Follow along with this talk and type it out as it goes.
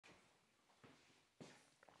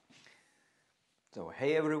So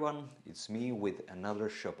hey everyone, it's me with another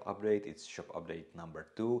shop update. It's shop update number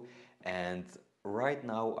 2, and right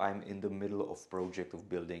now I'm in the middle of project of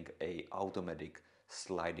building a automatic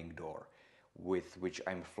sliding door with which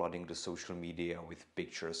I'm flooding the social media with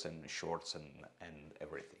pictures and shorts and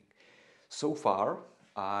everything. So far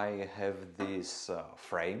I have this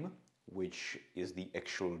frame which is the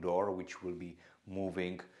actual door which will be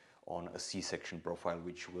moving on a C-section profile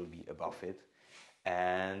which will be above it.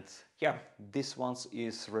 And yeah, this one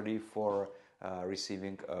is ready for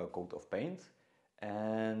receiving a coat of paint,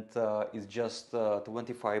 and it's just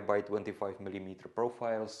 25 by 25 millimeter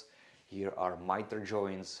profiles. Here are miter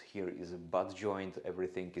joints, here is a butt joint,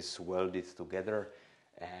 everything is welded together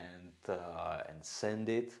and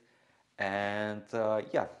sanded. And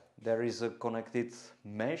yeah, there is a connected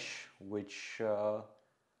mesh which,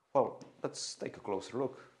 well, let's take a closer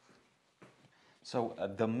look. So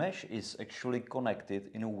the mesh is actually connected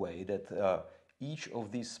in a way that each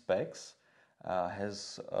of these specs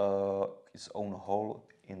has its own hole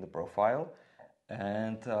in the profile,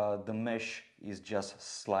 and the mesh is just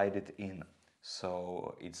slided in,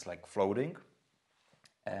 so it's like floating.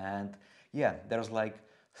 And yeah, there's like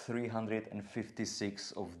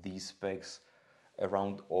 356 of these specs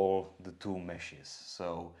around all the two meshes.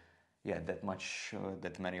 So yeah, that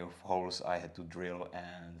many of holes I had to drill,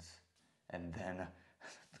 and then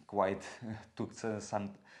quite took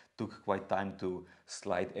quite time to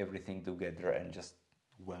slide everything together and just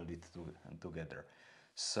weld it together.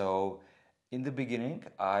 So in the beginning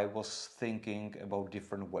I was thinking about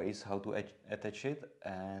different ways how to attach it,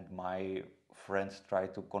 and my friend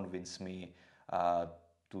tried to convince me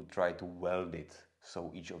to try to weld it. So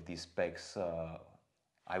each of these pegs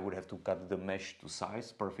I would have to cut the mesh to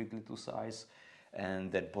size, perfectly to size, and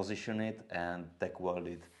then position it and tack weld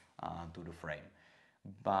it to the frame.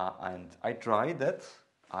 And I tried that.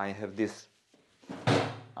 I have this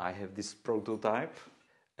prototype,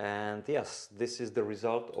 and yes, this is the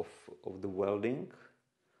result of the welding.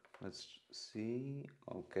 Let's see.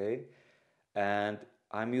 Okay, and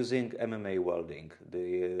I'm using MMA welding,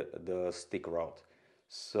 the stick rod.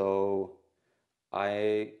 So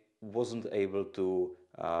I wasn't able to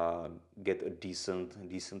get a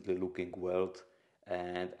decently looking weld,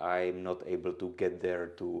 and I'm not able to get there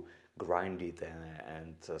to grind it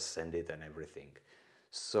and sand it and everything.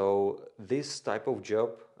 So this type of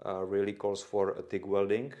job really calls for a TIG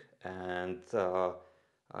welding, and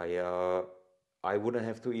I uh, I wouldn't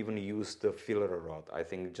have to even use the filler rod. I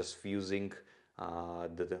think just fusing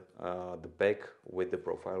the peg with the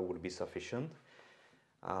profile would be sufficient.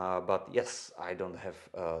 But yes, I don't have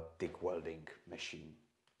a TIG welding machine.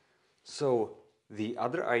 So the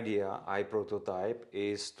other idea I prototype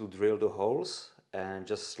is to drill the holes and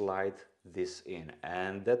just slide this in,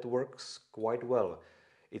 and that works quite well.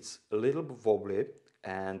 It's a little bit wobbly,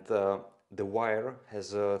 and the wire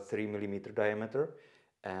has a 3 millimeter diameter,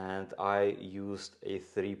 and I used a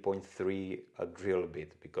 3.3 drill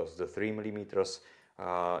bit because the 3 millimeters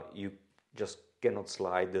you just cannot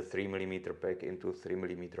slide the 3 millimeter peg into 3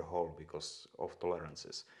 millimeter hole because of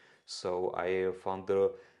tolerances. So I found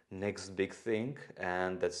the next big thing,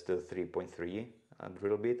 and that's the 3.3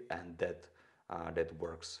 drill bit, and that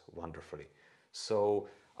works wonderfully. So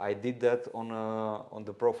I did that on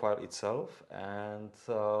the profile itself, and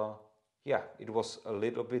yeah, it was a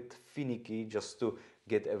little bit finicky just to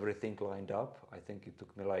get everything lined up. I think it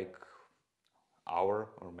took me like hour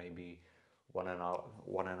or maybe one and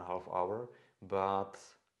a half hour, but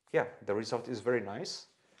yeah, the result is very nice,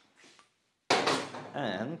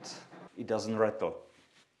 and it doesn't rattle.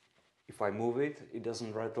 If I move it, it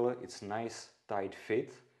doesn't rattle. It's nice tight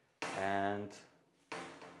fit, and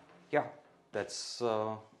yeah, that's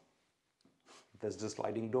the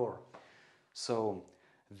sliding door. So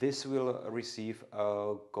this will receive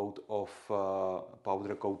a coat of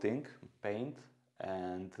powder coating paint,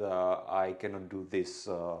 and I cannot do this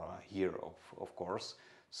here, of course.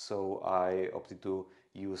 So I opted to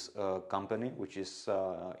use a company which is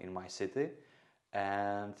in my city,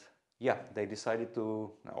 and yeah, they decided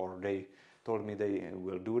to, or they told me they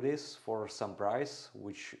will do this for some price,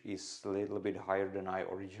 which is a little bit higher than I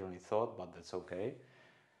originally thought, but that's okay.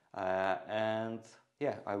 And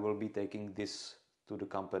yeah, I will be taking this to the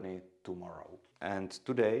company tomorrow. And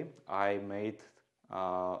today I made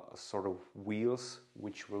sort of wheels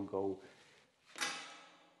which will go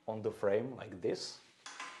on the frame like this,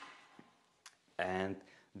 and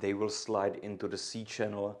they will slide into the C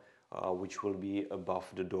channel which will be above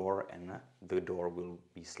the door, and the door will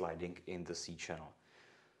be sliding in the C channel.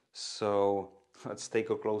 So let's take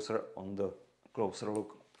a closer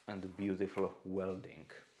look and the beautiful welding.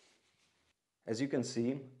 As you can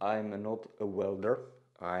see, I'm not a welder.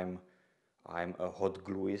 I'm I'm a hot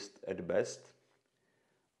glueist at best,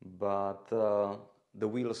 but the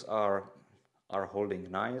wheels are holding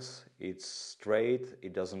nice. It's straight.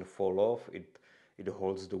 It doesn't fall off. It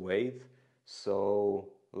holds the weight. So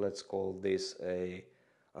let's call this a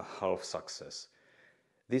half success.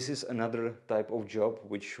 This is another type of job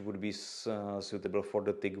which would be suitable for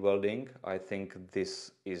the TIG welding. I think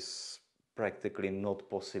this is practically not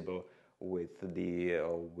possible with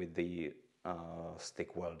the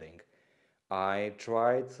stick welding. I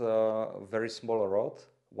tried a very small rod,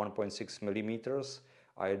 1.6 millimeters.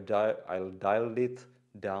 I dialed it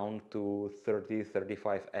down to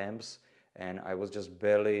 35 amps, and I was just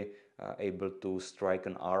barely able to strike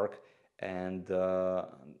an arc, and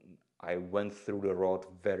I went through the rod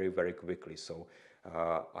very quickly. So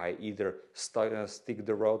I either stick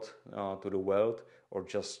the rod to the weld or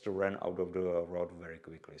just ran out of the rod very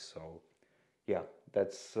quickly. So yeah,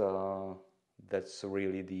 that's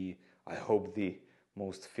really the, I hope, the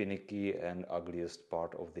most finicky and ugliest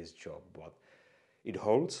part of this job. But it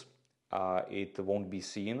holds, it won't be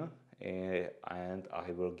seen, and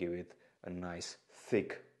I will give it a nice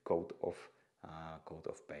thick coat of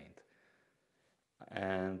paint.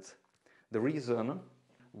 And the reason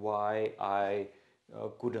why I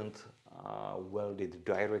couldn't weld it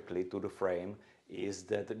directly to the frame is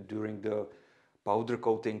that during the powder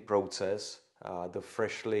coating process, the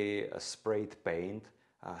freshly sprayed paint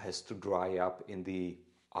has to dry up in the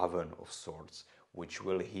oven of sorts, which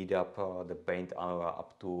will heat up the paint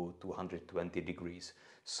up to 220 degrees.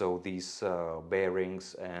 So these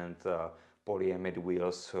bearings and polyamide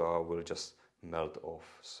wheels will just melt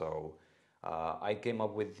off. So I came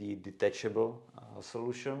up with the detachable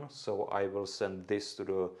solution. So I will send this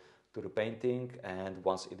to the painting, and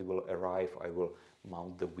once it will arrive, I will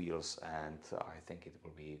mount the wheels, and I think it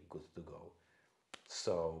will be good to go.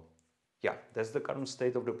 So yeah, that's the current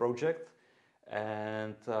state of the project,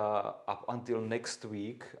 and up until next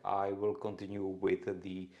week I will continue with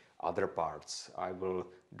the other parts. I will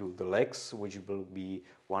do the legs, which will be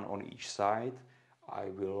one on each side. I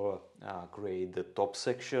will create the top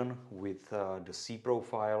section with the C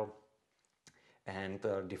profile and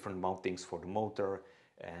different mountings for the motor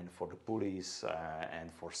and for the pulleys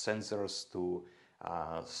and for sensors to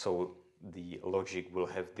so the logic will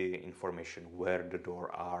have the information where the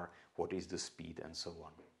door are, what is the speed, and so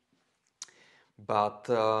on. But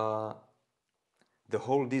the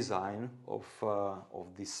whole design of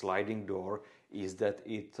this sliding door is that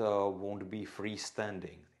it won't be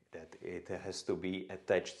freestanding, that it has to be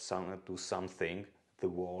attached to something, the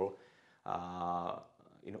wall,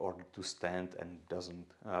 in order to stand and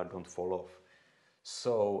don't fall off.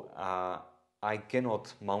 So I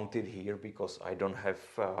cannot mount it here because I don't have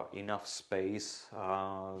enough space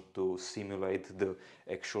to simulate the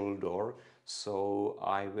actual door. So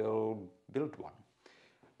I will build one.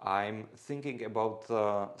 I'm thinking about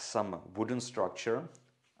some wooden structure,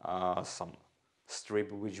 some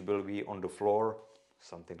strip which will be on the floor,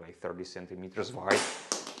 something like 30 centimeters wide.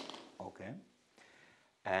 Okay.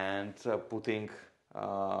 And putting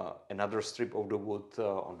another strip of the wood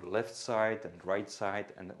on the left side and right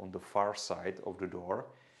side and on the far side of the door,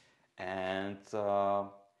 and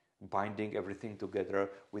binding everything together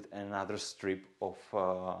with another strip of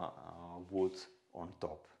wood on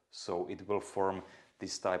top. So it will form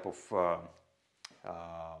this type of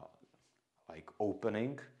like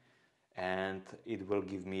opening, and it will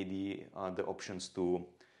give me the options to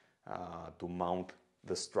mount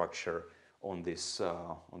the structure on this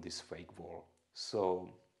fake wall. So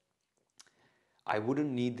I wouldn't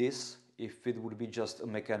need this if it would be just a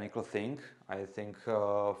mechanical thing. I think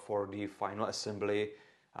for the final assembly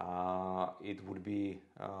it would be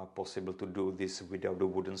possible to do this without the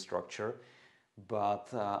wooden structure, but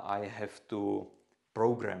I have to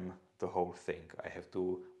program the whole thing. I have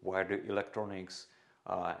to wire the electronics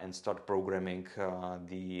and start programming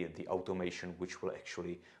the automation which will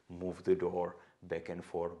actually move the door back and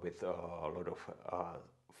forth with a lot of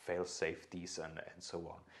fail safeties and so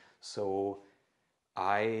on. So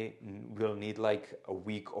I will need like a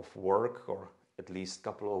week of work, or at least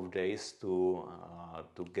couple of days to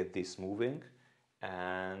get this moving,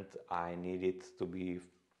 and I need it to be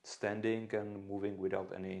standing and moving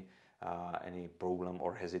without any problem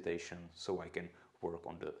or hesitation, so I can work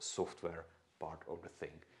on the software part of the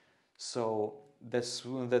thing. So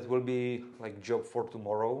that will be like job for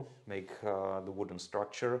tomorrow. Make the wooden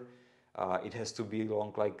structure. It has to be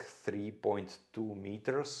long like 3.2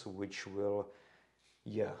 meters, which will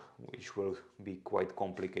be quite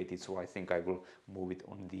complicated. So I think I will move it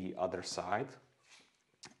on the other side.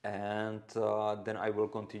 and then I will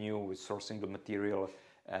continue with sourcing the material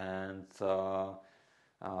and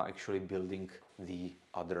actually building the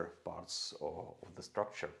other parts of the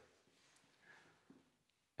structure.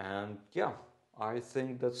 And yeah, I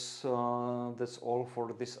think that's all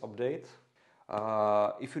for this update.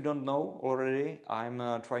 If you don't know already,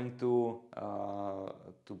 I'm trying to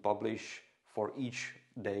publish for each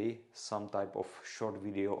day some type of short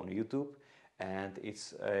video on YouTube, and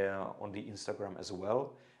it's on the Instagram as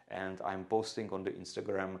well. And I'm posting on the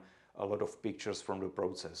Instagram a lot of pictures from the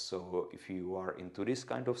process. So if you are into this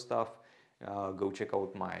kind of stuff, go check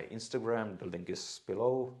out my Instagram. The link is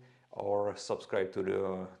below, or subscribe to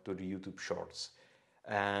the YouTube Shorts.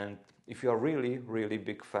 And if you are really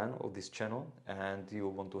big fan of this channel and you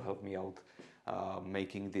want to help me out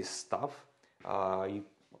making this stuff,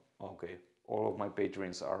 okay, all of my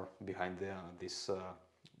patrons are behind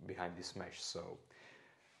behind this mesh. So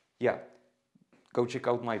yeah, go check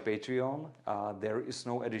out my Patreon. There is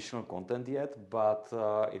no additional content yet, but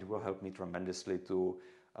it will help me tremendously to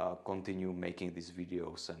continue making these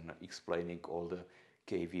videos and explaining all the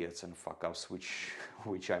caveats and fuck ups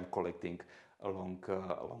which I'm collecting along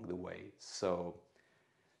the way. So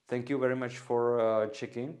thank you very much for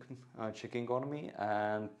checking on me,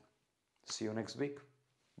 and see you next week.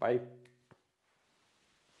 Bye.